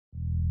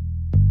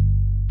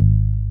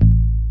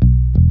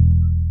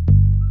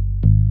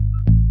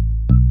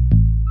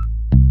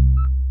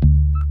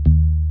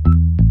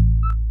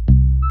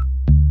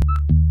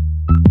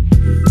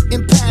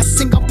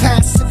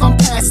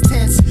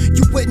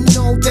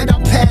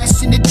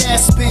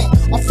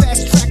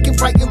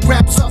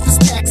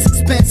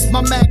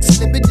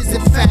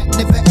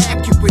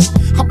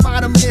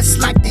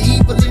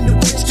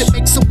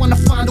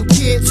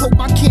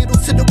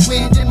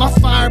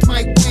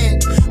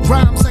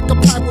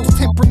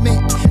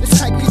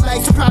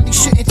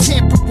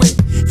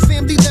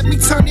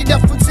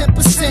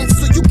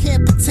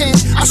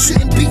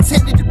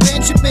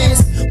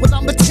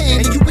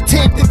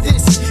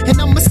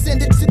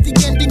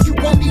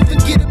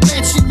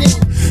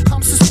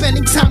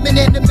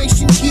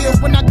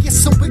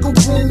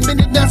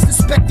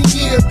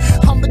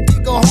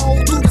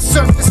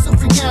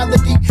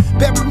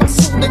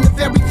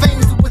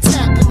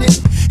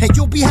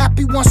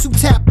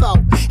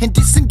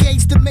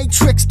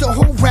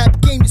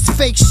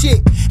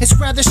It's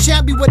rather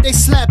shabby what they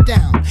slap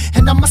down,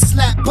 and I'ma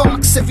slap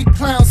box every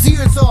clown's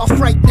ears off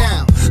right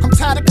now. I'm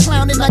tired of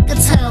clowning like a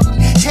townie,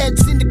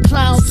 heads in the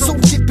clouds, so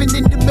dipping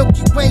in the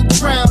Milky Way,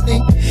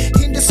 drowning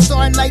in the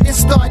starlight and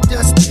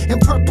stardust,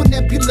 and purple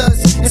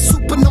nebulas, and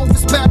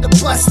supernovas bound to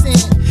bust in.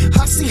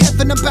 I see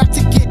heaven about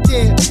to get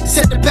there,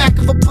 set the back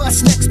of a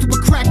bus next to a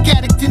crack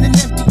addict in an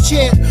empty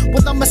chair.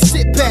 Well, I'ma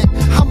sit back,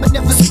 I'ma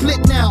never split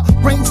now.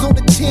 Rains on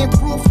the tin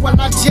roof while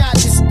I jot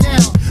this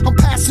down. I'm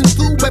passing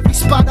through every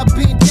spot I've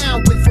been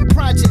down with, from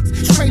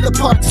projects, trailer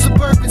parks,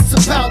 suburbans,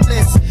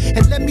 outlets.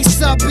 And let me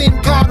sub in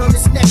God on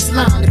this next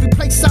line. Every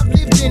place I've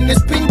lived in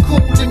has been cool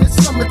in the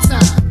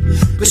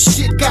summertime, but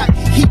shit got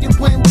heated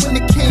when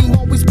it came.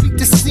 Always beat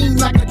the scene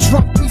like a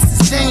drunk piece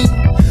of stain.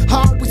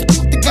 I always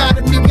beat the God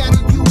of me out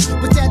of you,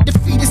 but that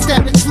defeatist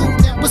attitude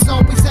that was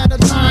always out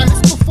of line.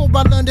 That's before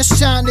I learned to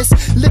shine this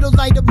little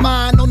light of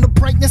mine on the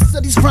brightness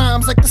of these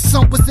rhymes, like the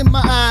sun was in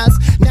my eyes.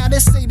 Now they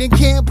say they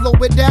can't blow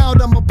it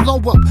out, I'ma blow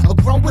up. I'm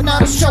growing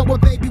out of shower,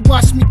 baby,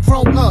 watch me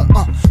grow up.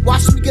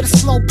 Watch me get a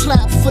slow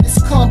clap for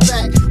this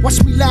comeback.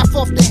 Watch me laugh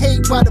off the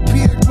hate while the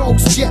beard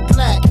rolls jet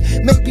black.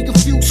 Maybe a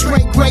few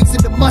straight grays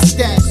in the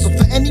mustache. But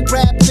for any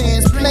rap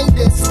fans, play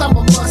this, I'm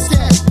a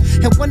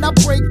must-have. And when I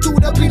break through,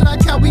 they'll be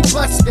like how we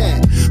bust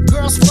that.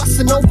 Girls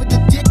fussing over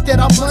the dick that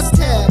I must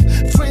have.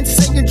 Friends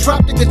singing,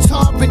 drop the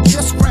guitar and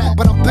just rap.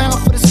 But I'm bound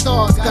for the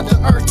stars, got the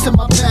earth to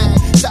my back,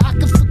 so I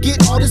can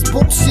forget all this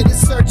bullshit and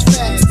search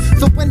fast.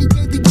 So when he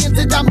gave the ends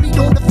that I meet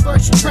on the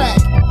first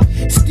track,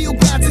 steal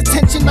God's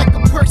attention like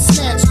a purse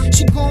snatch.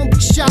 She gon' be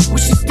shocked,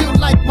 but she still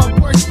like my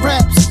worst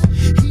raps.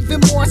 Even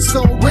more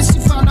so when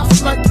she found I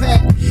flirt back.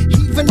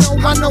 Even though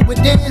I know it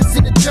ends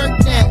in the dirt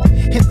now.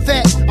 In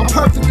fact, I'm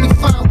perfectly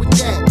fine with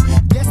that.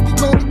 That's the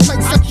only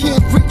place I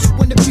can't reach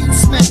when the beat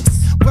smacks.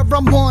 Where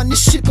I'm on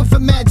this ship of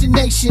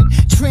imagination,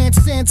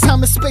 transcend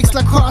time and space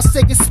like Carl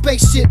Sagan's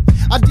spaceship.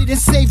 I didn't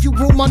save you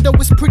room, although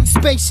it's pretty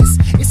spacious.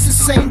 It's the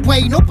same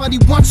way, nobody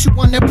wants you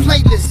on their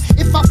playlist.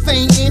 If I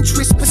feign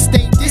interest but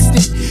stay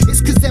distant, it's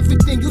cause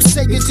everything you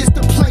say is just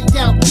a played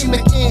out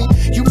gimmick. And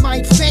you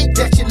might think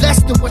that you're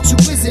less than what you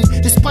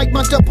isn't. Despite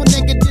my double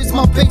negatives,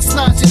 my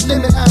bassline's just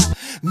limit. I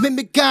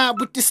mimic God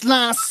with this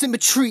line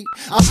symmetry.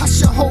 I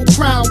hush a whole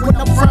crowd when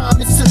I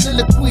rhyme in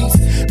soliloquies.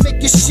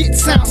 Make your shit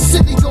sound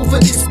silly over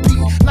this beat.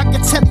 Like a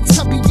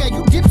Teletubby, yeah,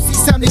 you dipsy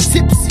sounding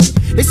tipsy.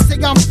 They say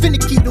I'm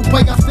finicky the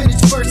way I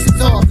finish verses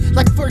off.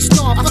 Like first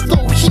off, I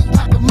throw heat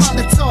like a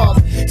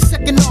Molotov.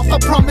 Second off, I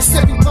promise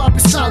every bar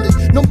is solid.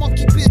 No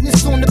monkey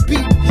business on the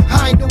beat,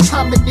 I ain't no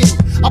hominid.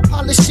 I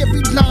polish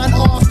every line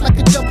off like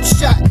a double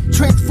shot.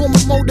 Transform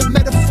a mode of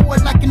metaphor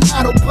like an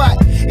Autobot.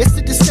 It's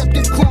a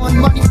deceptive con,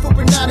 money for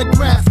an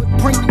autograph.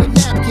 Bring me a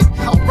napkin,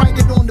 I'll write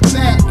it on the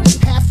back.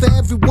 Half of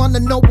everyone I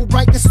know will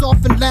write this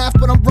off and laugh,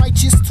 but I'm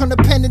righteous, turn a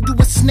pen into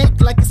a snake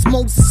like it's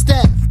Moses'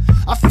 staff.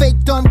 I fake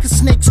dumb cause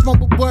snakes run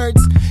with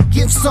words.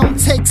 Give some,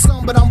 take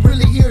some, but I'm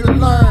really here to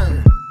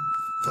learn.